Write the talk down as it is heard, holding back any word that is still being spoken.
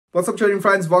What's up, trading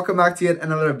friends? Welcome back to yet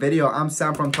another video. I'm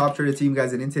Sam from Top Trader Team,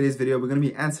 guys, and in today's video, we're going to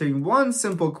be answering one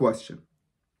simple question.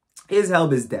 Is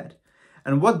Helbiz dead?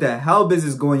 And what the Helbiz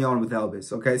is going on with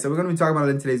Helbiz? Okay, so we're going to be talking about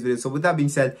it in today's video. So with that being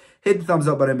said, hit the thumbs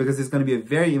up button because it's going to be a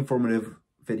very informative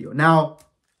video. Now,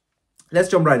 let's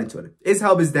jump right into it. Is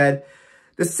Helbiz dead?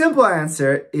 The simple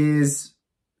answer is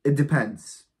it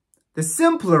depends. The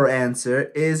simpler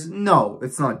answer is no,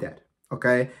 it's not dead.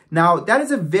 Okay, now that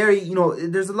is a very,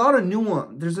 there's a lot of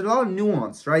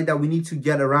nuance, right, that we need to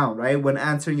get around, right, when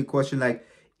answering a question like,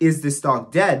 is this stock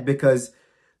dead? Because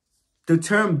the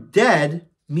term dead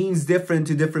means different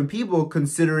to different people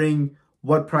considering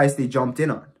what price they jumped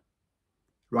in on,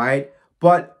 right?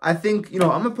 But I think, I'm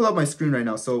going to pull up my screen right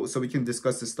now so we can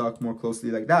discuss the stock more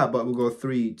closely like that. But we'll go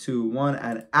 3, 2, 1,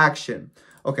 and action.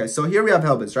 Okay, so here we have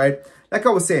Helbiz, right? Like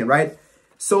I was saying, right?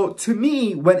 So to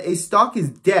me, when a stock is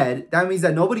dead, that means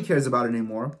that nobody cares about it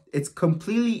anymore. It's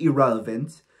completely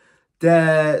irrelevant.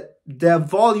 The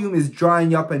volume is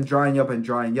drying up and drying up and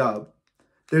drying up.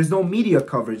 There's no media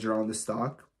coverage around the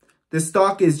stock. The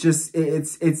stock is just,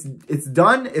 it's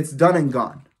done and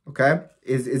gone, okay?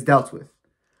 Is dealt with,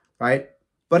 right?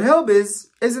 But Helbiz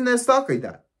isn't a stock like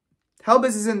that.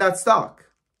 Helbiz isn't that stock,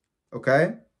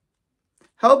 okay?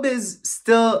 Helbiz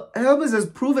has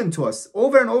proven to us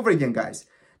over and over again, guys,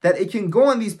 that it can go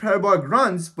on these parabolic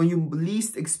runs when you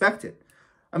least expect it.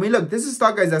 I mean, look, this is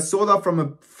stock, guys, that sold up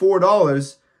from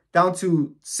 $4 down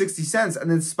to 60 cents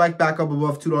and then spiked back up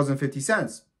above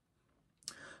 $2.50.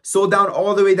 Sold down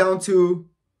all the way down to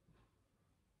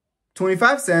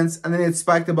 25 cents and then it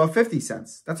spiked above 50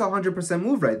 cents. That's a 100%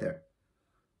 move right there.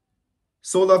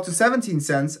 Sold up to 17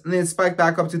 cents and then it spiked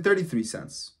back up to 33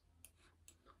 cents.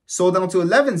 Sold down to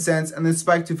 11 cents and then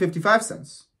spiked to 55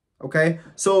 cents. Okay,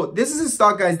 so this is a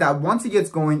stock, guys, that once it gets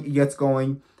going, it gets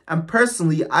going. And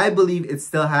personally, I believe it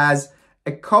still has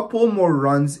a couple more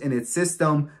runs in its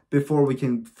system before we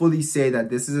can fully say that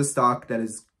this is a stock that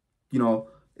is,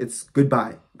 it's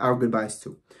goodbye. Our goodbyes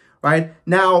too. Right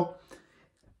now,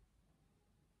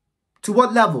 to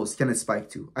what levels can it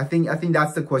spike to? I think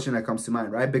that's the question that comes to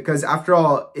mind, right? Because after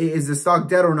all, is the stock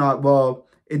dead or not? Well,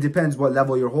 it depends what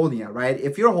level you're holding at, right?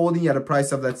 If you're holding at a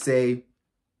price of, let's say,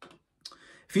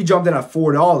 if you jumped in at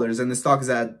 $4 and the stock is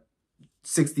at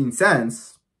 16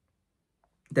 cents,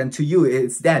 then to you,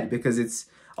 it's dead because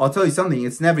I'll tell you something,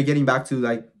 it's never getting back to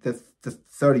like the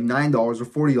 $39 or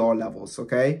 $40 levels,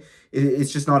 okay?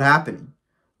 It's just not happening,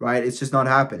 right? It's just not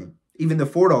happening. Even the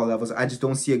 $4 levels, I just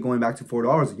don't see it going back to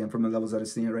 $4 again from the levels that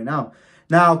it's sitting at right now.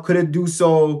 Now, could it do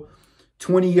so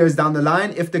 20 years down the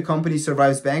line if the company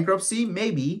survives bankruptcy?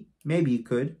 Maybe it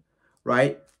could,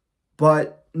 right?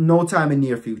 But no time in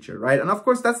near future, right? And of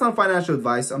course, that's not financial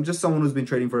advice. I'm just someone who's been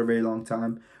trading for a very long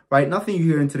time, right? Nothing you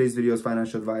hear in today's video is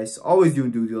financial advice. Always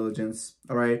doing due diligence,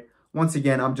 all right? Once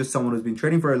again, I'm just someone who's been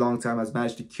trading for a long time, has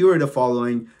managed to curate a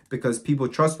following because people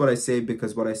trust what I say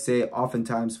because what I say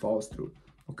oftentimes falls through,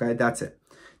 okay? That's it.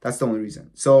 That's the only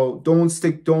reason. So don't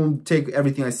take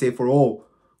everything I say for, oh,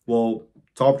 well,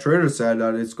 Top Trader said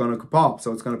that it's going to pop,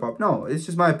 so it's going to pop. No, it's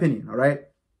just my opinion, all right?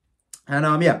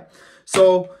 And, yeah.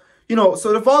 So,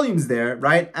 so the volume's there,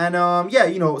 right? And,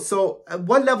 so at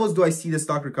what levels do I see the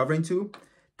stock recovering to?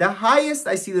 The highest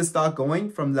I see the stock going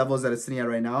from levels that it's sitting at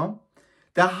right now,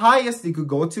 the highest it could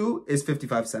go to is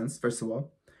 55 cents, first of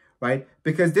all, right?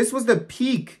 Because this was the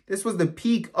peak. This was the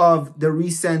peak of the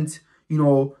recent,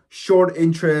 short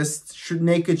interest,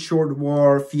 naked short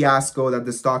war fiasco that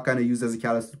the stock kind of used as a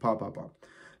catalyst to pop up on,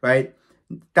 right?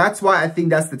 That's why I think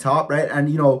that's the top, right? And,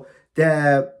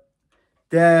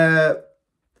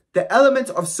 the element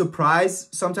of surprise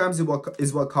sometimes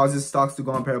is what causes stocks to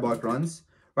go on parabolic runs,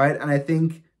 right? And I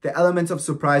think the element of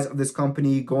surprise of this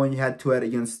company going head-to-head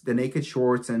against the naked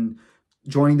shorts and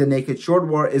joining the naked short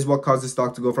war is what caused the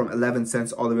stock to go from 11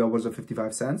 cents all the way upwards of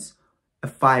 55 cents. A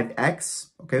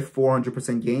 5x, okay,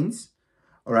 400% gains,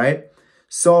 all right?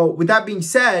 So with that being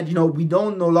said, we no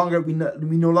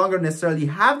longer necessarily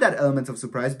have that element of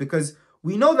surprise because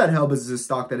we know that Helbiz is a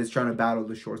stock that is trying to battle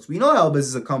the shorts. We know Helbiz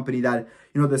is a company that,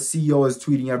 the CEO is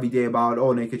tweeting every day about,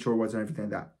 oh, naked short wars and everything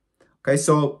like that. Okay,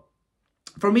 so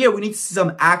from here, we need to see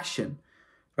some action,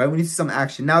 right? We need to see some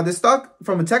action. Now, the stock,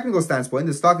 from a technical standpoint,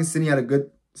 the stock is sitting at a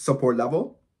good support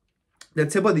level. The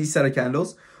tip of these set of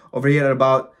candles over here at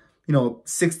about,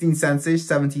 16 cents-ish,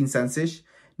 17 cents-ish.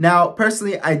 Now,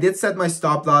 personally, I did set my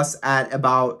stop loss at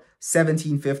about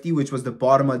 1750, which was the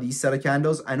bottom of these set of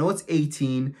candles. I know it's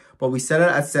 18, but we set it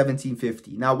at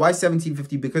 1750. Now, why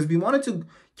 1750? Because we wanted to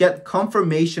get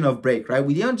confirmation of break, right?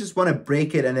 We didn't just want to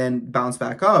break it and then bounce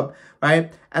back up,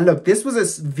 right? And look, this was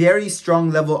a very strong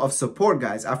level of support,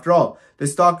 guys. After all, the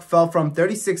stock fell from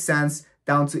 36 cents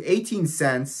down to 18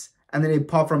 cents, and then it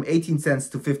popped from 18 cents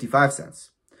to 55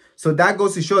 cents. So that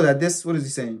goes to show that this, what is he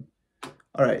saying?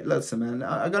 All right, listen, man,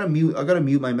 I gotta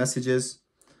mute my messages.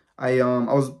 I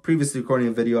was previously recording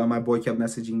a video and my boy kept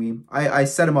messaging me. I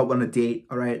set him up on a date,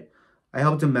 all right? I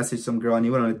helped him message some girl and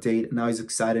he went on a date and now he's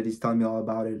excited. He's telling me all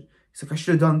about it. He's like, I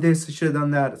should have done this, I should have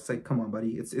done that. It's like, come on,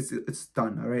 buddy. It's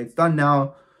done, all right? It's done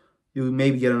now. You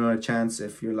maybe get another chance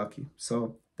if you're lucky.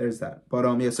 So there's that. But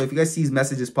yeah, so if you guys see his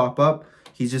messages pop up,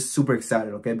 he's just super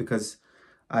excited, okay? Because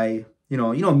you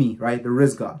know me, right? The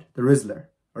Riz God, the Rizzler,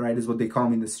 all right, is what they call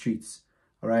me in the streets.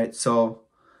 All right, so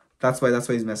that's why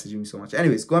he's messaging me so much.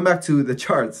 Anyways, going back to the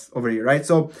charts over here, right?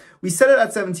 So we set it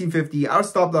at 1750, our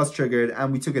stop loss triggered,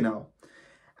 and we took an L.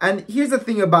 And here's the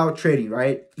thing about trading,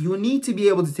 right? You need to be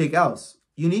able to take L's.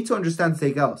 You need to understand to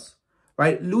take L's,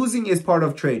 right? Losing is part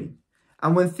of trading.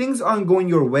 And when things aren't going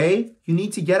your way, you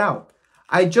need to get out.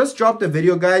 I just dropped a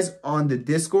video, guys, on the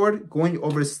Discord going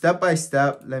over step by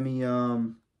step. Let me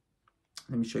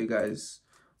show you guys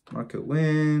market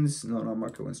wins. No, not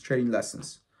market wins, trading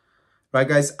lessons. Right,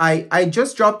 guys, I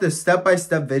just dropped a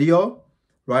step-by-step video,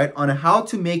 right, on how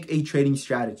to make a trading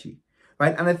strategy,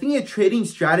 right? And I think a trading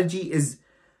strategy is,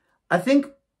 I think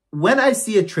when I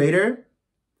see a trader,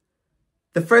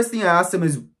 the first thing I ask them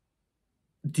is,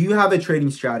 do you have a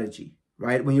trading strategy,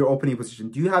 right? When you're opening a position,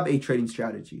 do you have a trading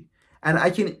strategy? And I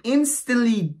can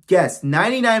instantly guess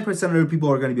 99% of the people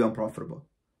are going to be unprofitable,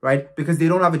 right? Because they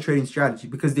don't have a trading strategy,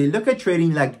 because they look at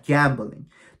trading like gambling.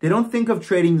 They don't think of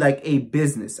trading like a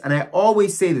business. And I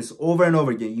always say this over and over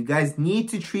again. You guys need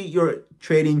to treat your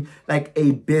trading like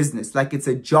a business, like it's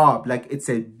a job, like it's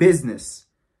a business,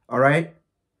 all right?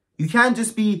 You can't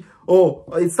just be, oh,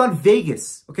 it's not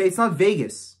Vegas, okay? It's not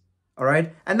Vegas, all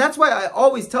right? And that's why I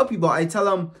always tell people, I tell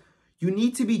them, you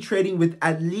need to be trading with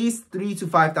at least $3,000 to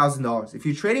 $5,000. If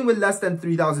you're trading with less than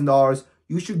 $3,000,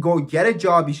 you should go get a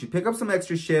job. You should pick up some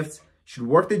extra shifts, should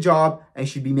work the job, and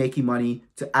should be making money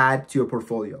to add to your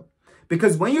portfolio.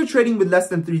 Because when you're trading with less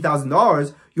than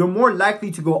 $3,000, you're more likely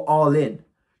to go all in.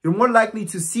 You're more likely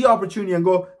to see opportunity and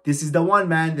go, this is the one,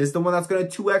 man. This is the one that's going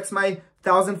to 2x my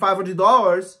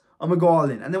 $1,500. I'm going to go all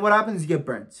in. And then what happens? You get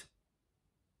burnt.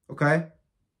 Okay?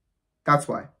 That's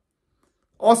why.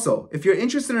 Also, if you're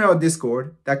interested in our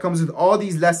Discord, that comes with all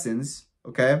these lessons,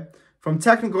 okay? From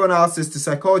technical analysis to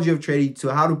psychology of trading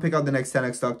to how to pick out the next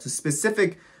 10x stock to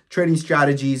specific trading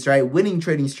strategies, right? Winning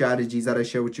trading strategies that I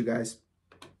share with you guys.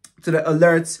 To the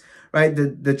alerts, right?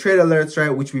 The trade alerts,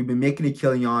 right? Which we've been making a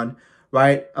killing on,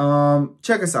 right?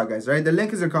 Check us out, guys, right? The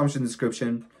link is in the comment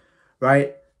description,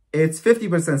 right? It's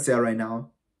 50% sale right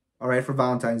now, all right? For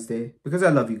Valentine's Day, because I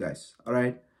love you guys, all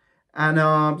right? And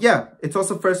yeah, it's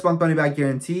also first month money back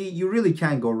guarantee. You really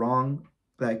can't go wrong.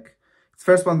 Like, it's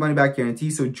first month money back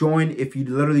guarantee. So join if you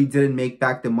literally didn't make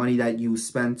back the money that you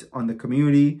spent on the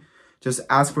community. Just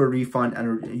ask for a refund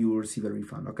and you will receive a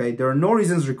refund, okay? There are no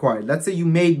reasons required. Let's say you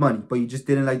made money, but you just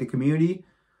didn't like the community.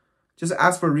 Just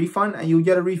ask for a refund and you'll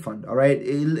get a refund, all right?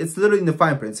 It's literally in the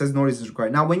fine print. It says no reasons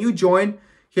required. Now, when you join,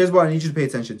 here's what I need you to pay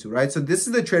attention to, right? So this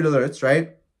is the trade alerts,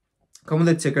 right? Come with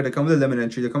a ticker, they come with a limit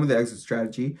entry, they come with the exit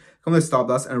strategy, come with a stop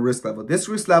loss and a risk level. This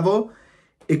risk level,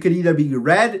 it could either be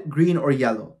red, green, or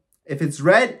yellow. If it's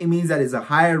red, it means that it's a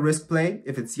higher risk play.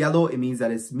 If it's yellow, it means that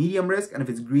it's medium risk. And if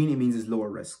it's green, it means it's lower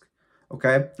risk.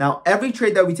 Okay? Now, every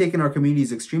trade that we take in our community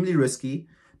is extremely risky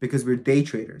because we're day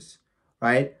traders,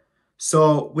 right?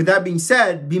 So with that being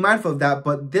said, be mindful of that.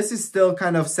 But this is still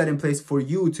kind of set in place for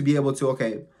you to be able to,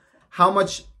 okay, how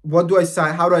do I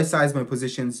size my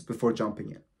positions before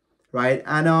jumping in? Right?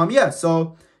 And yeah,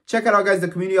 so check it out, guys. The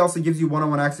community also gives you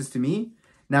one-on-one access to me.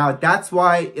 Now, that's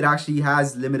why it actually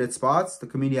has limited spots. The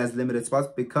community has limited spots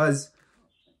because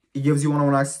it gives you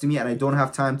one-on-one access to me and I don't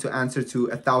have time to answer to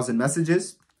 1,000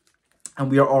 messages. And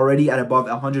we are already at above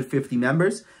 150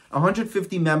 members.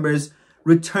 150 members,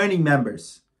 returning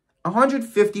members.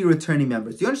 150 returning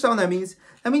members. Do you understand what that means?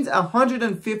 That means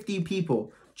 150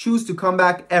 people choose to come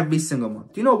back every single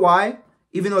month. Do you know why?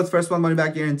 Even though it's first month money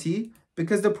back guarantee?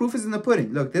 Because the proof is in the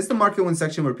pudding. Look, this is the market win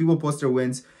section where people post their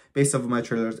wins based off of my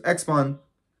trailers. X-Spawn,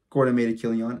 Gordon made a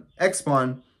killing on.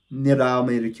 X-Spawn, Nidal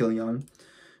made a killing on.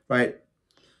 Right?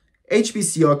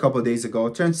 HBCO a couple of days ago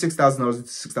turned $6,000 into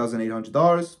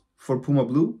 $6,800 for Puma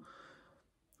Blue.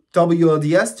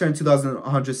 WLDS turned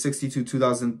 2,160 to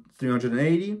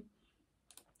 2,380.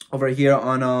 Over here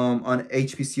on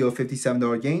HBCO,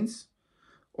 $57 gains.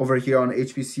 Over here on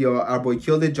HBCO, our boy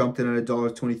killed it, jumped in at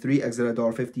 $1.23, exit at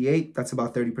 $1.58. That's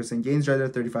about 30% gains right there,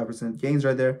 35% gains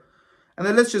right there. And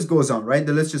the list just goes on, right?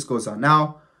 The list just goes on.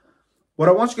 Now, what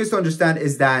I want you guys to understand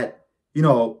is that, you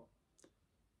know,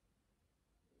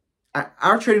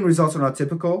 our trading results are not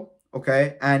typical,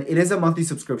 okay? And it is a monthly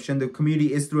subscription. The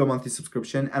community is through a monthly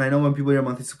subscription. And I know when people hear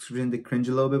monthly subscription, they cringe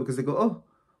a little bit because they go, oh,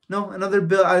 no, another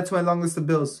bill added to my long list of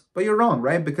bills. But you're wrong,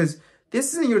 right? Because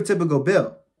this isn't your typical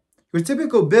bill. Your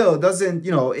typical bill doesn't,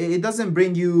 you know, it doesn't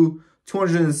bring you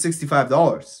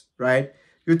 $265, right?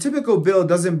 Your typical bill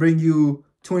doesn't bring you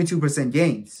 22%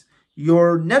 gains.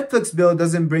 Your Netflix bill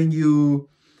doesn't bring you,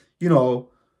 you know,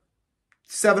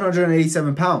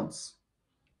 787 pounds,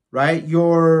 right?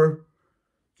 It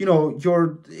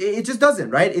just doesn't,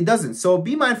 right? It doesn't. So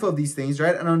be mindful of these things,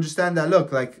 right? And understand that,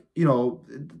 look, like, you know,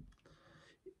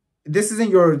 this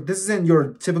isn't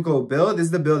your typical bill. This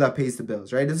is the bill that pays the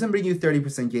bills, right? It doesn't bring you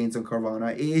 30% gains on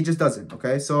Carvana. It just doesn't,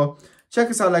 okay? So check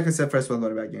us out, like I said, first one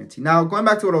loan back guarantee. Now, going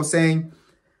back to what I was saying,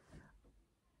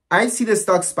 I see the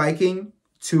stock spiking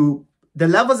to the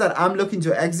levels that I'm looking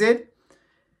to exit.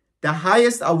 The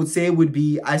highest I would say would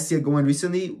be, I see it going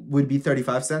recently, would be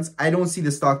 35 cents. I don't see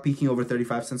the stock peaking over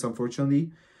 35 cents,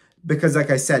 unfortunately, because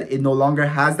like I said, it no longer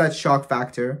has that shock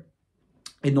factor.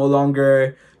 It no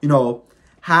longer, you know,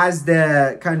 has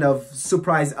the kind of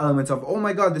surprise element of, oh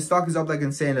my God, the stock is up like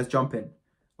insane, let's jump in.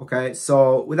 Okay,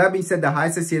 so with that being said, the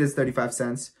highest I see it is 35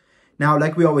 cents. Now,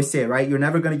 like we always say, right, you're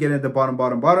never going to get in at the bottom.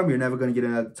 You're never going to get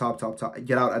in at the top,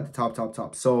 get out at the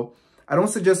top. So I don't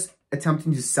suggest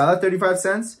attempting to sell at 35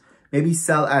 cents. Maybe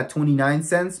sell at 29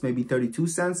 cents, maybe 32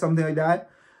 cents, something like that,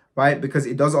 right? Because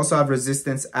it does also have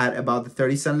resistance at about the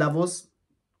 30-cent levels.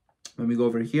 When we go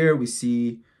over here, we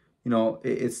see, you know,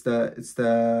 it's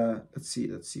the, let's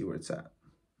see where it's at.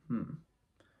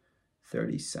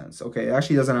 30 cents. Okay, it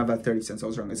actually doesn't have that 30 cents. I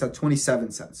was wrong. It's at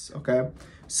 27 cents, okay?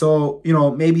 So, you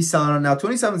know, maybe selling on now.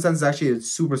 27 cents is actually a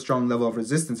super strong level of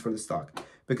resistance for the stock,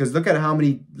 because look at how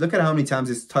many times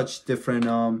it's touched different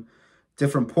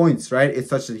points, right? It's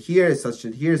touched it here, it's touched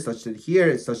it here, it's touched it here,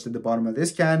 it's touched at the bottom of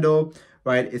this candle,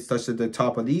 right? It's touched at the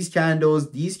top of these candles,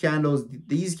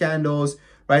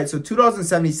 right? So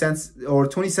 $2.70 or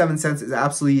 27 cents is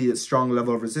absolutely a strong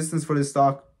level of resistance for this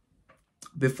stock.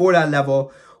 Before that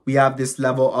level, we have this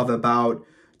level of about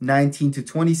 19 to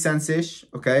 20 cents ish.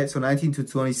 Okay, so 19 to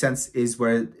 20 cents is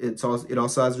where it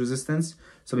also has resistance.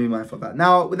 So be mindful of that.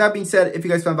 Now, with that being said, if you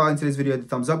guys found value in today's video, hit the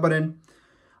thumbs up button.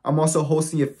 I'm also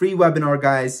hosting a free webinar,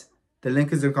 guys. The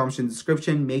link is in the comment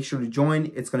description. Make sure to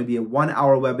join. It's going to be a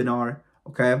 1-hour webinar.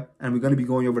 Okay, and we're going to be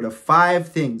going over the 5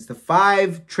 things, the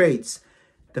 5 traits,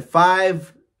 the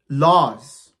 5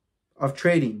 laws of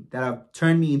trading that have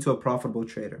turned me into a profitable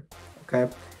trader. Okay.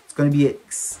 There's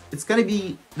going to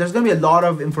be a lot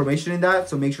of information in that,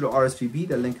 so make sure to RSVP.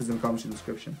 The link is in the comment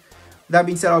description. With that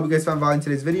being said, I hope you guys found value in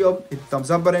today's video. Hit the thumbs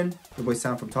up button. Your boy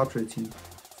Sam from Top Trader Team.